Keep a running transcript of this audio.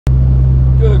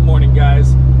morning,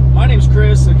 guys. My name's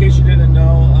Kris, in case you didn't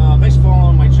know. Thanks for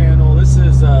following my channel. This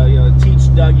is Teach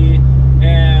Dougie,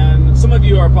 and some of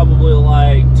you are probably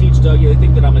like, Teach Dougie, they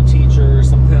think that I'm a teacher or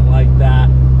something like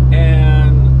that.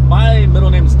 And my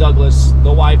middle name is Douglas.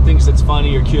 The wife thinks it's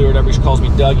funny or cute or whatever, she calls me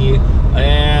Dougie.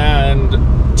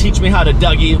 And Teach Me How to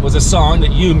Dougie was a song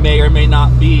that you may or may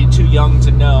not be too young to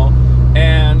know.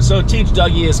 And so Teach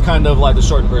Dougie is kind of like the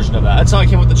shortened version of that. That's how I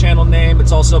came with the channel name.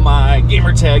 It's also my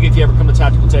gamer tag if you ever come to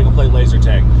Tactical Tag and play laser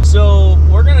tag. So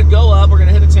we're gonna go up, we're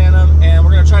gonna hit a tandem, and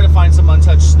we're gonna try to find some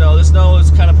untouched snow. This snow is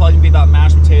kind of probably gonna be about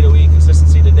mashed potato-y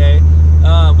consistency today,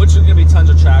 which is gonna be tons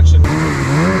of traction.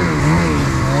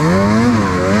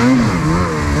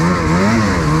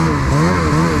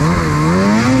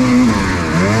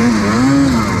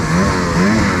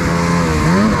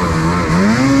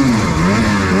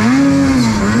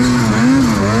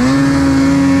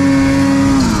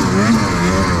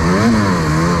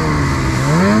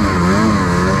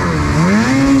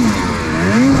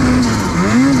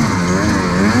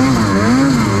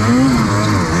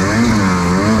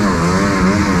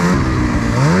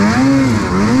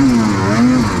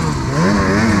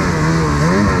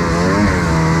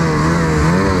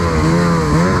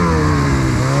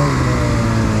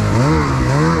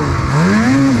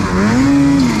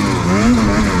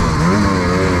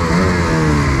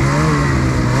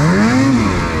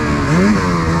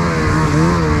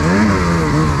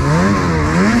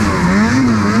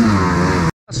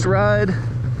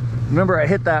 Remember, I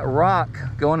hit that rock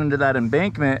going into that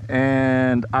embankment,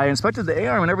 and I inspected the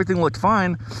A-arm and everything looked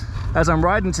fine. As I'm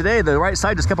riding today, the right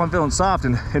side just kept on feeling soft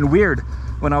and weird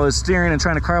when I was steering and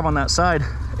trying to carve on that side.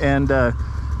 And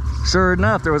sure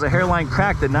enough, there was a hairline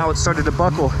crack that now it started to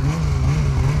buckle.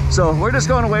 So we're just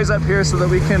going a ways up here so that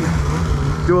we can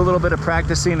do a little bit of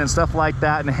practicing and stuff like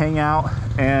that and hang out.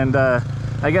 And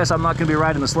I guess I'm not going to be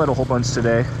riding the sled a whole bunch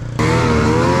today.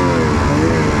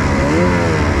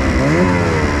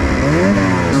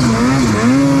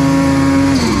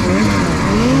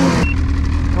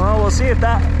 Well, we'll see if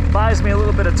that buys me a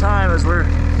little bit of time as we're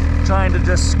trying to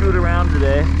just scoot around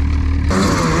today.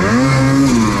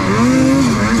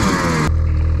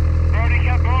 Brody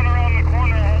kept going around the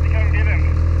corner. I had to come get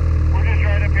him. We're just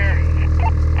right up here.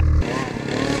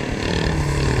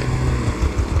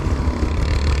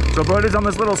 So Brody's on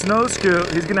this little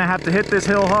SnoScoot. He's gonna have to hit this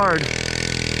hill hard.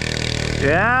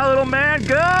 Yeah, little man,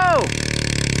 go!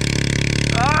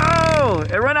 Oh,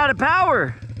 it ran out of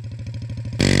power.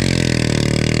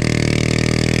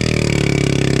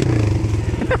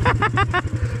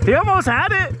 He almost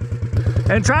had it.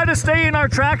 And try to stay in our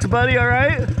tracks, buddy, all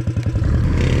right?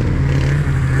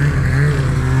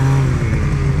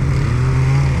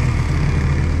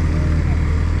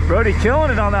 Brody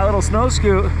killing it on that little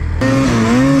SnoScoot.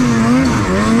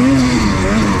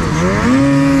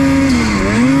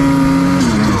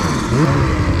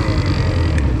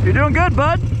 You're doing good,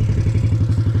 bud.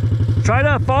 Try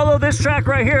to follow this track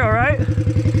right here, all right?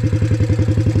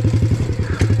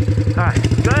 All right,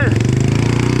 good.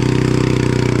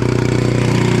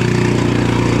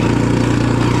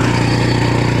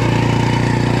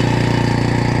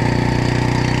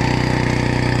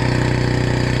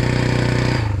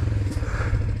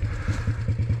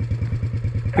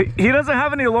 He doesn't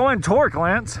have any low-end torque,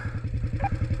 Lance. The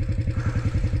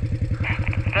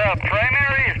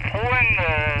primary is pulling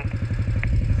the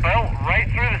belt right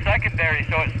through the secondary,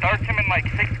 so it starts him in like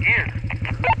 6 gears.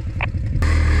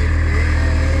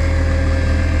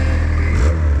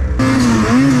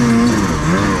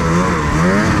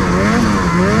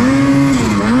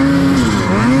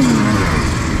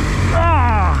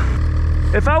 Ah!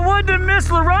 If I wouldn't have missed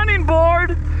the running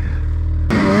board.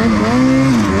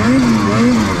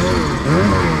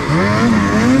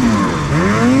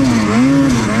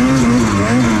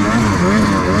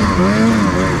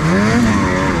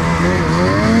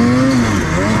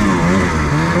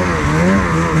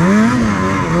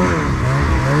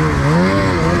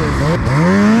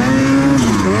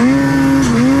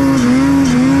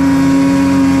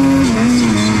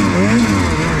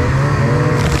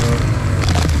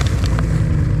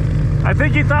 I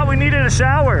think he thought we needed a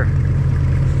shower.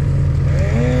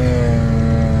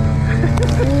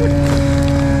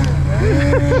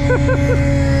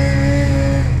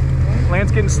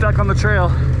 Lance getting stuck on the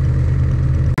trail.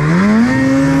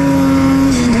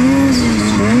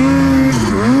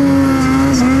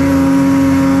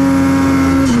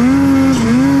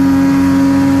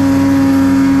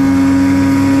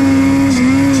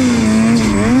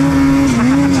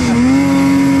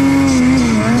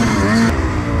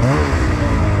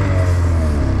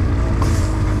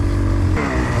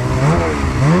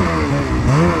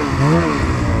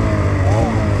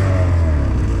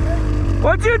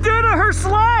 to her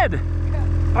sled.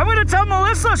 I'm gonna tell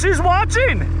Melissa, she's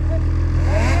watching.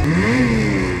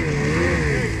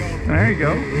 There you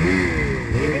go.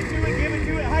 Give it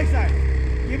to it, high side.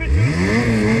 Give it to it.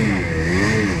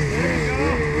 There you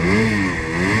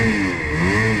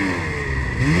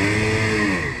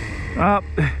go. Up.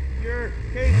 Your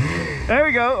case. There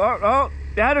we go. Oh,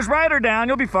 yeah, just ride her down.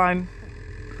 You'll be fine.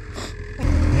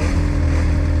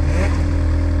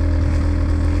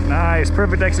 Nice,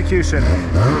 perfect execution.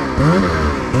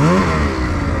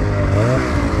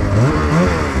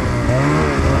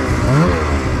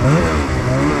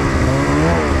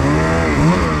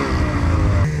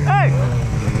 Hey,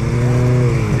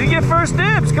 you get first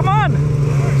dibs. Come on.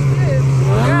 First dibs.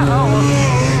 Yeah. Oh.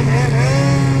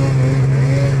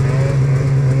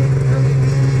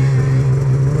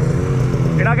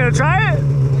 You're not gonna try it?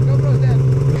 GoPro's dead.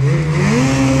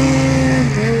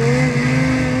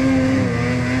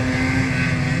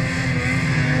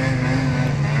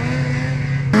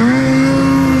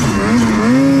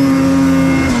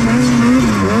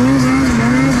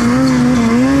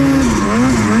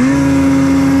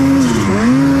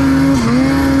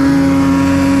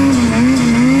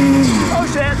 Oh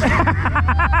shit!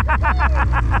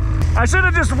 I should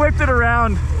have just whipped it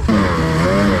around.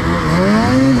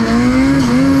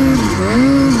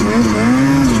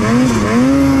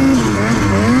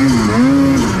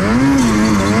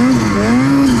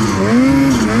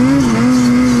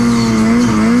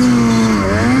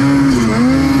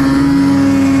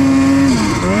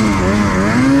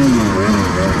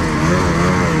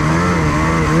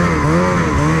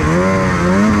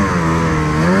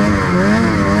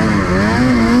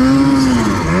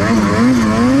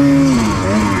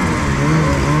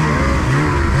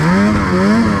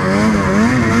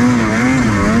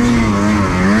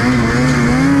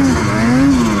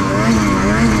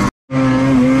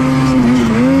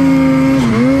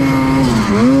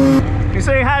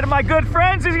 My good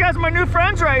friends, these guys are my new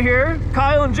friends right here,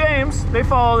 Kyle and James. They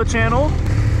follow the channel.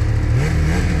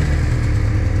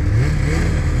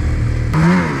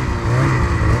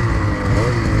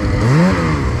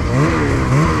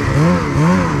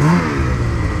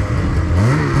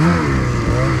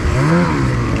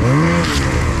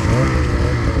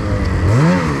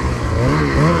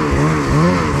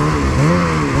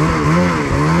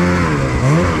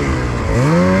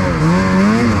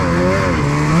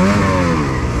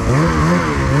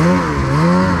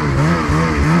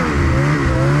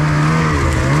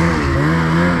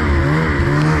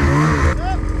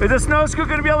 Is the SnoScoot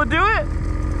gonna be able to do it?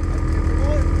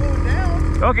 Pull it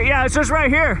down. Okay, yeah, it's just right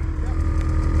here.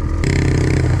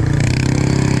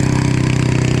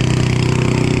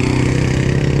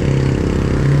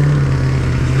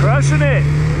 Crushing it.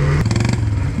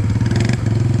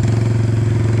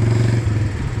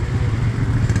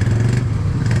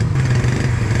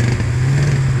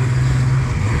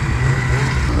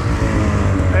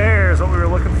 There's what we were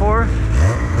looking for.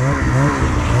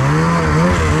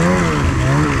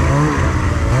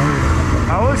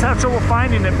 I always have trouble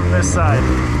finding it from this side.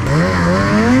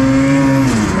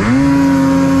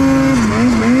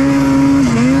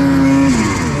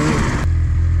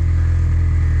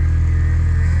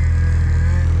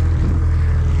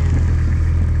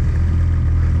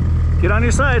 Get on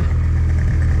your side.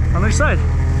 On your side.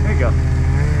 There you go.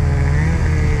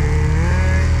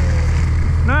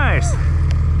 Nice.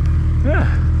 Yeah.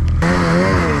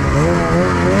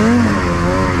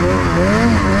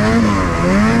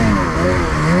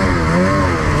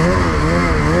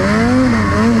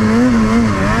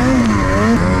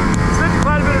 Spent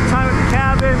quite a bit of time at the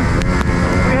cabin.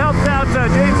 We helped out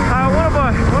James and Kyle, one of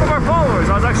our followers.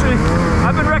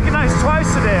 I've been recognized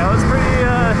twice today. I was pretty,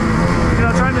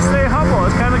 trying to stay humble.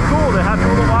 It's kind of cool to have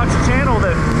people to watch the channel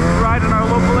that ride in our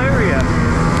local area.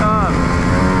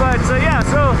 Yeah,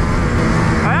 so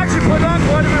I actually put on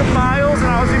quite a bit of miles, and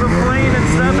I was even playing and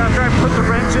stuff after I put the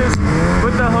wrenches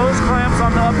with the hose clamps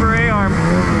on the upper A-arm.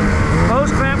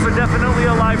 Hose clamps are definitely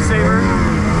a lifesaver,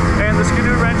 and the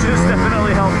Skidoo wrenches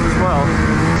definitely help as well.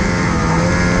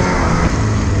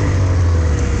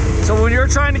 So when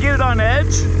you're trying to get it on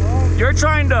edge, you're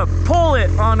trying to pull it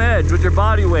on edge with your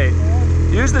body weight.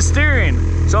 Use the steering.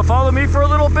 So follow me for a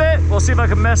little bit. We'll see if I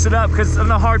can mess it up, because on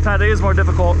the hard pad it is more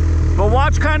difficult. But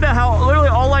watch kind of how literally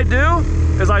all I do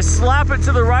is I slap it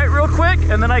to the right real quick,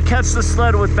 and then I catch the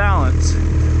sled with balance.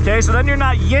 Okay, so then you're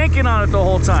not yanking on it the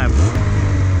whole time.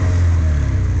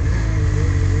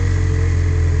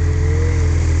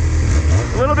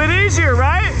 A little bit easier,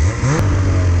 right?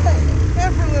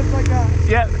 Effortless like that.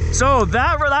 Yeah, so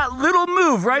that little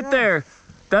move right there,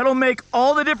 That'll make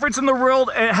all the difference in the world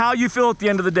at how you feel at the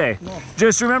end of the day. No.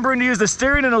 Just remembering to use the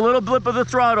steering and a little blip of the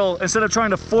throttle instead of trying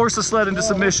to force the sled into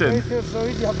submission.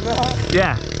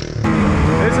 Yeah.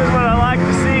 This is what I like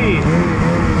to see.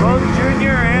 Both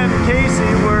Junior and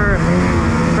Casey were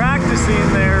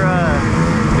practicing their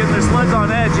getting their sleds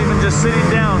on edge, even just sitting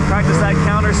down, practice that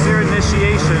counter steer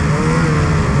initiation.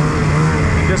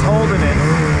 And just holding it.